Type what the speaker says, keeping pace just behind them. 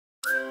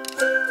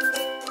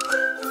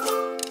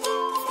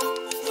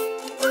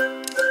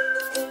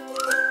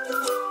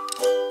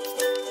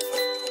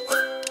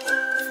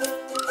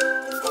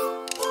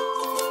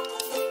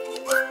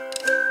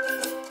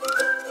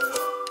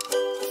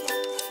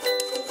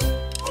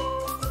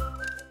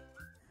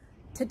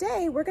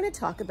Today, we're going to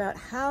talk about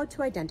how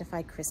to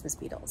identify Christmas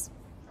beetles.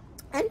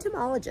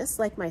 Entomologists,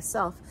 like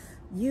myself,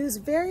 use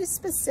very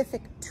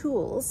specific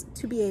tools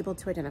to be able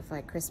to identify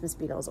Christmas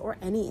beetles or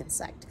any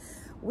insect.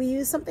 We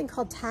use something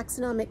called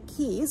taxonomic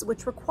keys,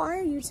 which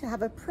require you to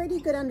have a pretty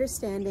good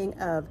understanding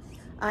of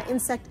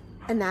insect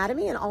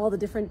anatomy and all the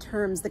different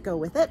terms that go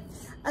with it,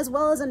 as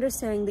well as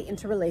understanding the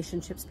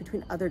interrelationships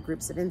between other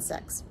groups of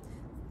insects.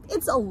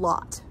 It's a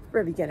lot for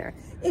a beginner.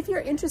 If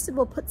you're interested,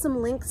 we'll put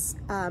some links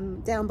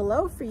down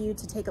below for you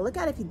to take a look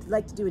at if you'd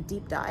like to do a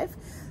deep dive.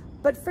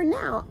 But for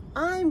now,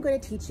 I'm going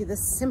to teach you the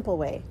simple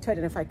way to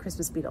identify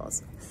Christmas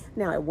beetles.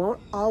 Now, it won't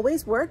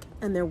always work,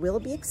 and there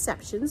will be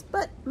exceptions,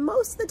 but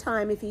most of the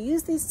time, if you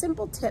use these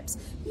simple tips,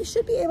 you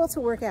should be able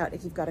to work out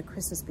if you've got a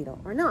Christmas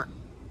beetle or not.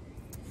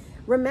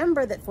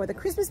 Remember that for the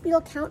Christmas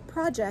Beetle Count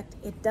project,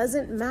 it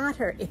doesn't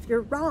matter if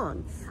you're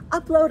wrong.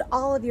 Upload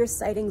all of your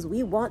sightings.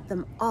 We want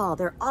them all.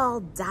 They're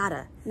all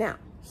data. Now,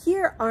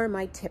 here are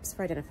my tips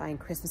for identifying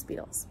Christmas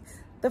beetles.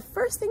 The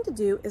first thing to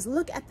do is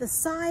look at the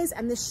size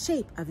and the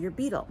shape of your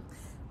beetle.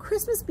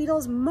 Christmas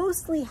beetles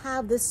mostly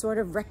have this sort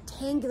of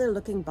rectangular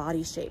looking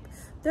body shape.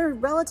 They're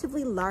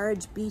relatively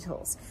large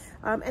beetles,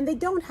 and they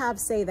don't have,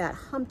 say, that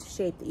humped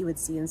shape that you would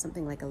see in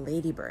something like a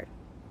ladybird.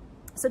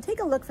 So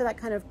take a look for that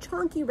kind of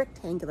chunky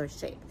rectangular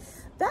shape.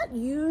 That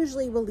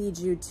usually will lead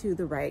you to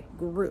the right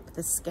group,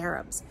 the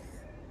scarabs.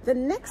 The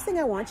next thing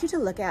I want you to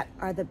look at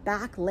are the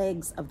back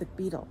legs of the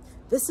beetle.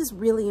 This is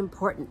really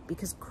important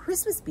because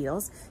Christmas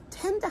beetles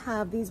tend to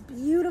have these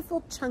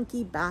beautiful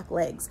chunky back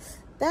legs.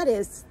 That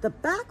is, the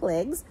back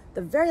legs,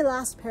 the very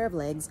last pair of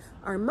legs,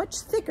 are much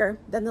thicker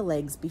than the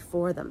legs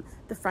before them,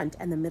 the front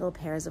and the middle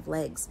pairs of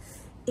legs.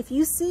 If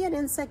you see an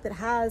insect that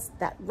has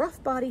that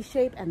rough body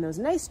shape and those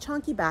nice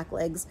chunky back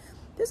legs,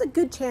 there's a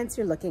good chance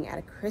you're looking at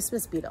a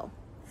Christmas beetle.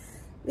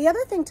 The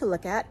other thing to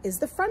look at is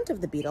the front of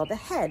the beetle, the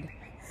head.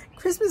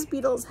 Christmas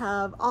beetles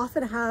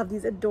often have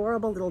these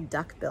adorable little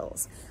duck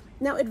bills.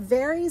 Now, it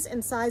varies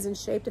in size and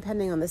shape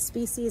depending on the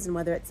species and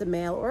whether it's a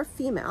male or a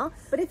female.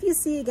 But if you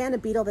see, again, a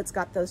beetle that's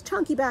got those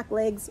chunky back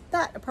legs,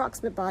 that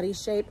approximate body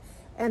shape,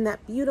 and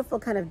that beautiful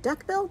kind of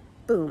duck bill,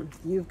 boom,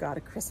 you've got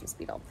a Christmas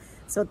beetle.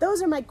 So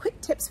those are my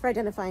quick tips for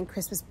identifying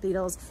Christmas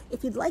beetles.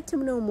 If you'd like to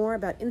know more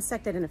about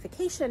insect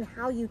identification,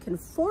 how you can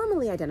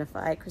formally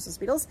identify Christmas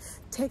beetles,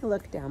 take a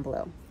look down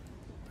below.